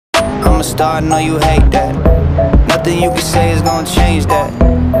a star, I know you hate that. Nothing you can say is gonna change that.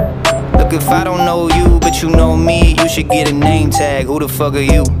 Look, if I don't know you, but you know me, you should get a name tag. Who the fuck are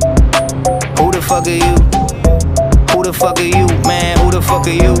you? Who the fuck are you? Who the fuck are you, man? Who the fuck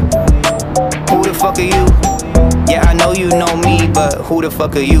are you? Who the fuck are you? Yeah, I know you know me, but who the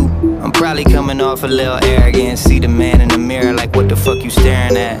fuck are you? I'm probably coming off a little arrogant. See the man in the mirror like, what the fuck you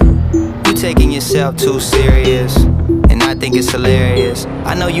staring at? You taking yourself too serious, and I think it's hilarious.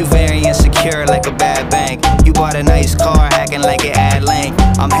 I know you very insecure like a bad bank. You bought a nice car acting like it had length.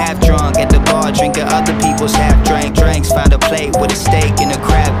 I'm half drunk at the bar drinking other people's half drank drinks. Found a plate with a steak and a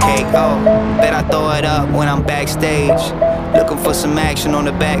crab cake. Oh, bet I throw it up when I'm backstage, looking for some action on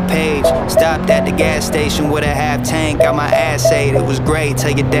the back page. Stopped at the gas station with a half tank. Got my ass ate, it was great,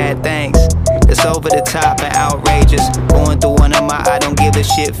 tell your dad thanks. It's over the top and outrageous. Going through one of my I don't give a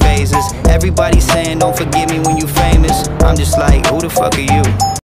shit phases. Everybody saying don't forget me when you famous. I'm just like, who the fuck are you?